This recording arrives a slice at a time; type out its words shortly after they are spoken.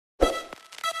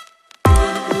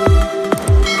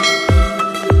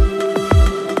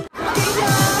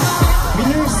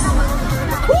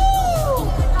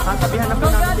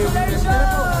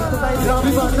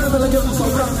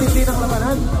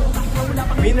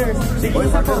partners. Sige,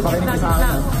 isa po.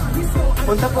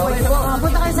 Punta po kayo.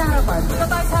 Punta kayo sa harapan. Punta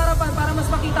tayo sa harapan para mas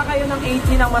makita kayo ng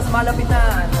 18 ng mas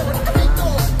malapitan.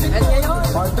 At ngayon,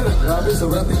 partner, grabe,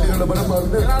 sobrang tindi na naman ang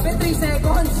partner. Grabe, 3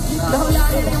 seconds. Nahulaan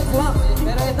nila yung clock.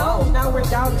 Pero ito, now we're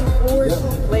down to 4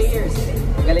 players.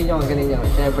 Galing nyo, galing nyo.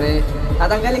 Siyempre,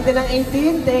 tatanggalin din ng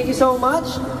 18. Thank you so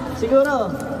much.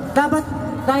 Siguro, dapat,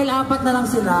 dahil 4 na lang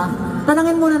sila,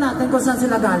 tanangin muna natin kung saan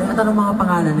sila galing at anong mga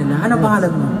pangalan nila. Anong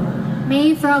pangalan mo?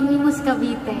 May from Imus,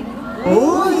 Cavite.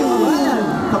 Uy!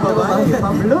 Kababae,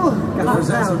 Pablo.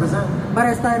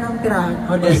 Pares tayo ng tirahan.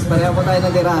 Yes, pareho po tayo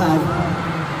ng tirahan.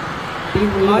 Team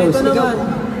Imus. Ito naman.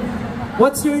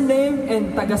 What's your name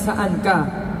and taga saan ka?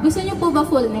 Gusto niyo po ba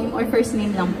full name or first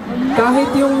name lang?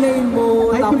 Kahit yung name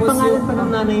mo, kahit tapos yung pangalan pa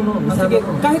ng nanay mo. Sige,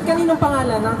 kahit kaninong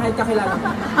pangalan, kahit kakilala.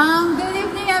 Good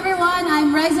evening everyone.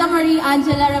 I'm Riza Marie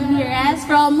Angela Ramirez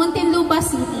from Muntinlupa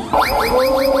City.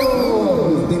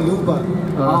 Muntinlupa.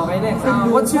 Okay, next.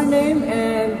 What's your name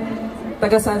and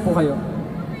taga saan po kayo?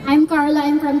 I'm Carla.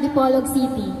 I'm from Dipolog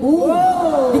City.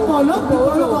 Dipolog?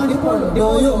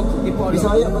 Dipolog.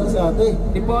 Bisaya pala si ate.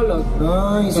 Dipolog.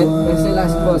 Nice one. Kasi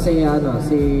last po si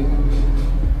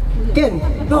Ken.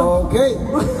 Okay.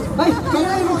 Ay,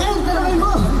 tanangin mo, Ken! Tanangin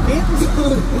mo! Ken?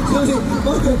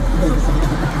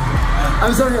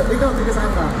 I'm sorry, ikaw, taga saan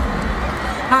ka?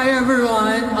 Hi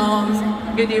everyone,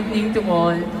 good evening to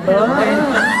all.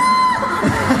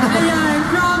 Ayan,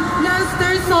 from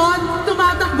Lester Son,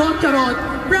 tumatakbo, charot.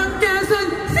 From Quezon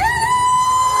City!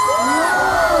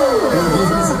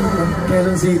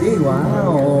 Quezon City,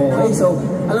 wow. Okay, so,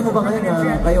 alam mo ba ngayon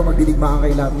na kayo magdidigmaan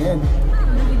kayo lahat ngayon?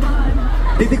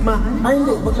 Didigmaan? Ay,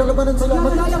 hindi. Maglalabanan sila.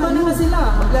 Maglalabanan na sila.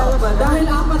 Maglalaban. Dahil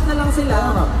 4 na lang sila.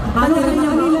 Ano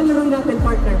lalaroin natin,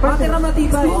 partner? Patira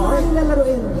matibay. Ano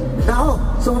lalaroin? Nako,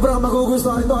 sobrang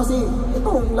magugustuhan ito kasi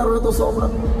itong laro na ito sobrang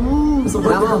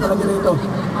ganda talaga nito.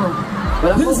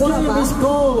 This game is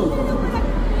called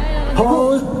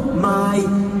Hold My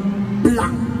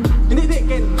Black. Hindi,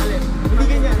 Ken. Alin? Hindi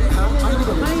ganyan.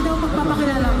 Ay, daw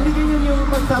magpapakilala. Hindi ganyan yung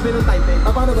pagsabi ng title.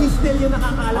 Paano ba? Still yung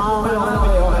nakakaalam.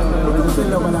 Okay. Still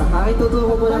na pala.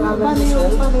 Tuturo mo lang Paano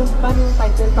yung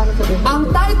title? Paano sabihin? Ang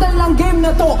title ng game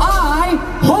na to ay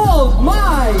Hold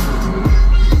My!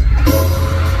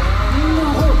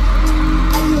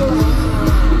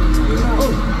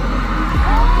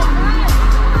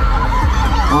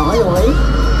 Okay.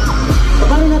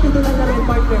 Paano natin ito lalaroin,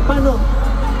 partner?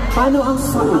 Paano ang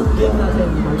game natin,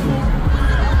 partner?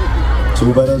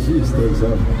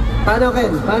 Paano,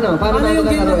 Ken? Paano yung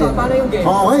game na to? Paano yung game?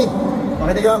 Okay.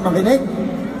 Makinig.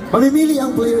 Mamimili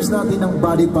ang players natin ng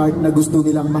body part na gusto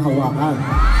nilang mahawakan.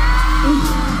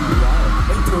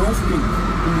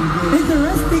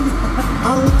 Interesting.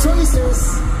 Ang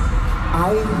choices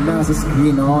ay nasa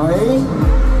screen, okay?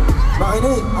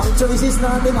 Makinig, ang choices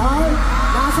natin ay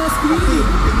Nasa screen.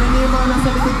 Tignan niyo yung mga nasa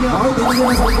likod niyo. okay, tingnan nyo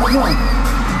nasa likod nyo.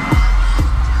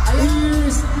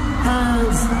 Ears,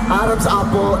 hands, Adam's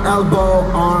apple, elbow,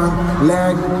 arm,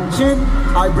 leg, chin,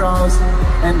 eyebrows,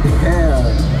 and hair.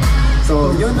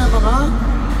 So, yun na mga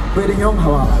pwede nyong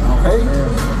hawakan, okay?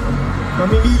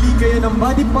 Mamimili kayo ng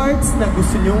body parts na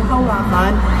gusto nyong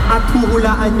hawakan at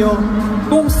huhulaan nyo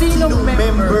Kung sinong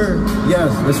member.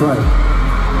 Yes, that's right.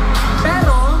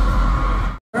 Pero,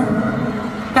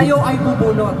 kayo ay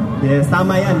bubunot. Yes,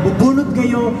 tama yan. Bubunot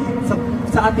kayo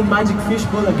sa ating magic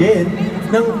fishbowl again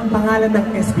ng pangalan ng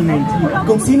SB19.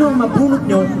 Kung sino ang mabunot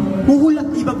nyo,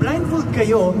 iba-blindfold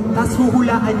kayo, tapos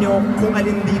huhulaan nyo kung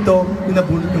alin dito yung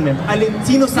nabunot yung member.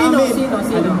 Sino sa amin? Sino?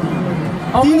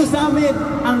 Okay. Sino sa amin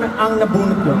ang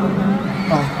nabunot nyo?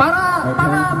 Oh.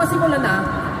 Para masimulan na.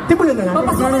 Simulan na natin.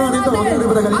 Papasukan na natin.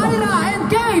 Ira and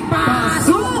Kay,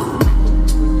 pasok!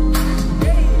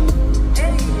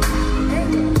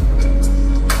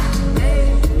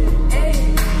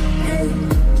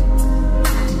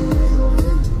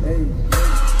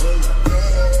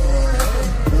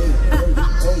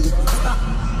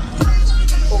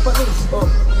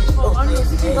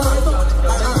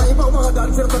 Iba ang mga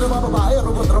dancer pa ng mga babae,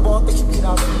 robotics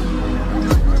sinabi.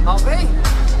 Okay,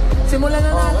 simulan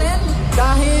na natin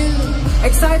dahil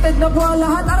excited na po ang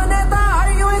lahat. Araneta,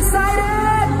 are you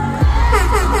excited?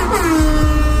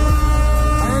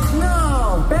 And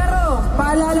now, pero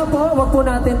paalala po, wag po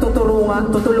natin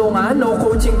tutulungan, no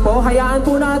coaching po. Hayaan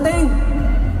po natin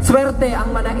swerte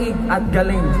ang manaig at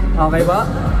galing. Okay ba?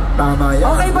 Tama yan.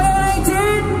 Okay ba yan,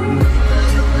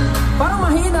 18? Parang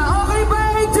mahina. Okay ba,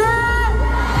 18?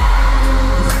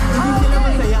 Hindi sila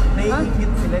masaya. Naiingit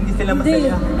sila. Hindi sila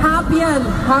masaya. Happy yan.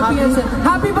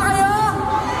 Happy ba kayo?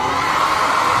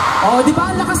 Oh, di ba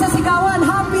ang lakas na sigawan?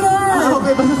 Happy yan!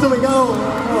 Okay, basta sumigaw.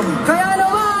 Kaya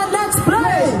naman, let's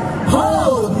play!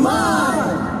 Hold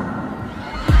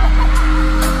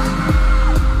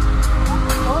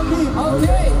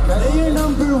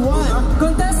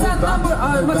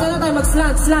Magsala tayo,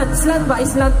 mag-slant. Slant ba?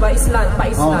 Islant. Pa-islant.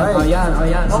 O yan.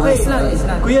 Okay.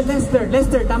 Islant. Kuya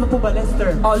Lester, tama po ba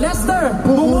Lester? O, Lester,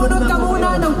 bumunot ka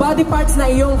muna ng body parts na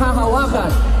iyong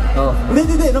hahawakan. Oh.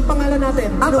 Hindi, nung pangalan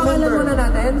natin. Pangalan muna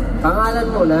natin? Pangalan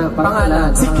muna.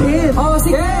 Si Ken. Oh,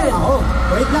 si Ken.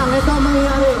 Wait lang, ito ang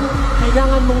mangyayari.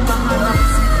 Kailangan mong mahanap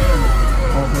si Ken.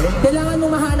 Okay? Kailangan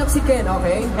mong mahanap si Ken,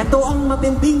 okay? Ito ang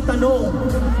matinding tanong.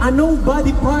 Anong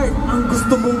body part ang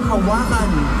gusto mong hawakan?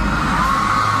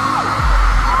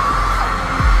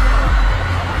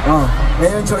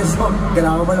 Ngayon choice mo.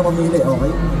 Kailangan mo na mamili,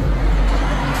 okay?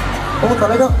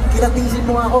 Talaga, kilatisin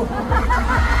mo ako.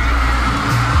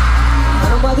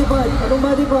 Anong body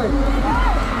part?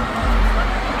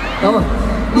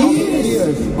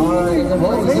 Ears. Alright.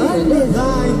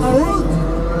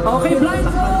 Okay,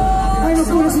 blindfold. Ay,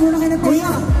 nasulas muna kayo na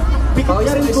kuya. Pick up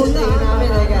ka rin kuya.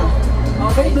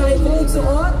 Okay, blindfold,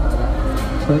 suot.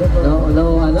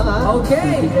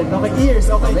 Okay. Okay, ears.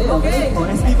 Okay.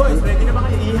 SB boys, ready na ba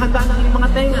kayo? Ihanda na ang mga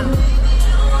tenga.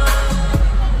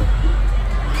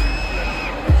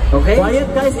 Okay. Quiet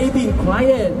guys, 18.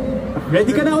 Quiet.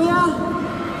 Ready ka na kuya?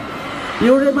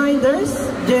 Yung reminders,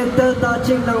 gentle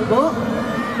touching lang po.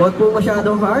 Huwag po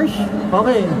masyadong harsh.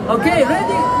 Okay. Okay,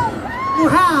 ready? You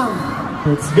have.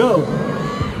 Let's go.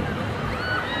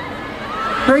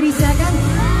 30 seconds.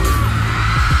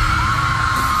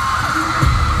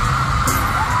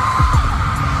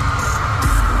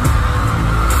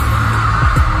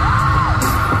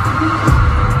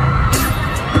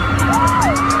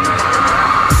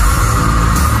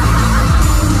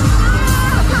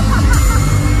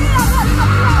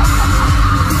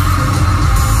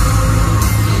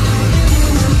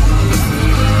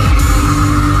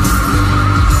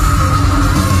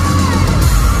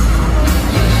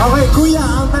 Okay, kuya,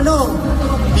 ang tanong.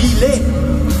 Pili.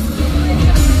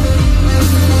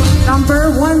 Number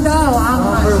 1 daw.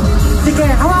 Sige,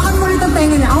 hawakan mo ulit ang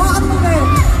tenga niya. Hawakan mo ulit.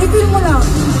 I-feel mo lang.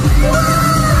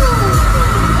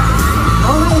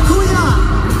 Okay, kuya.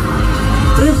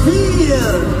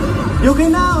 Reveal. You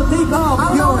can now take off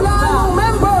Ang your naulang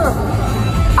member,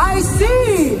 I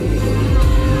see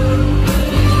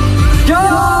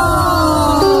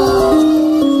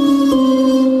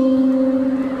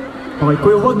Okay,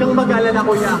 kuya, huwag kang mag-alala,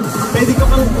 kuya. Pwede ka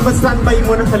kang mag-standby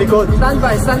muna sa likod.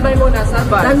 Standby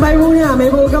muna. May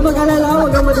huwag kang mag-alala, huwag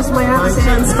kang madismaya. May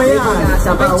chance pa yan.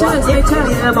 May chance.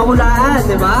 Hindi na mahulaan,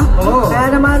 di ba? Oo.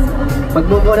 Kaya naman,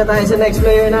 magmumuna tayo sa next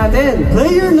player natin.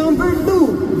 Player number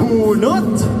 2, Bunot.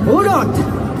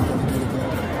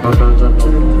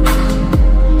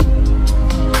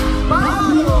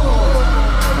 Pablo.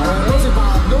 Si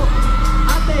Pablo.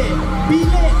 Ate,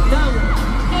 pili ng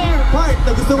hair part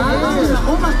na gusto mo hawakan.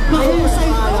 Ako, mas mahusay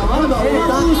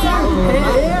ito.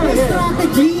 Hair.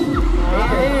 Strategy.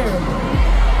 Hair.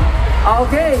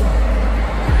 Okay.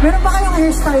 Meron ba kayong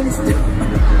hairstylist?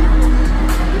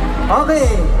 Okay.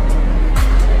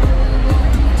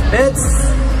 Let's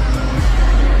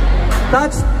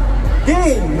touch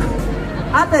game.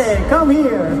 Ate, come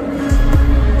here.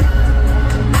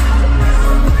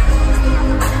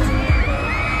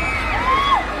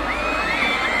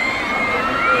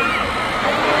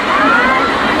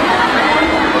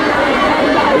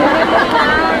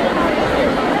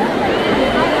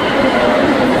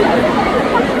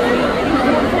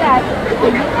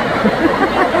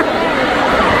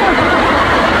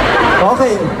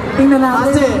 Okay. Tingnan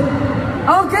natin. Ate,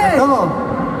 Okay. ito.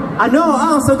 Ano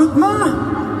ang sagot mo?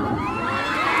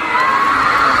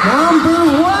 Number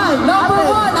 1. Number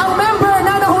 1, ang member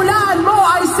na nahulaan mo,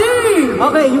 I see.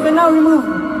 Okay, you can now remove.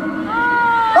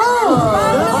 Oh!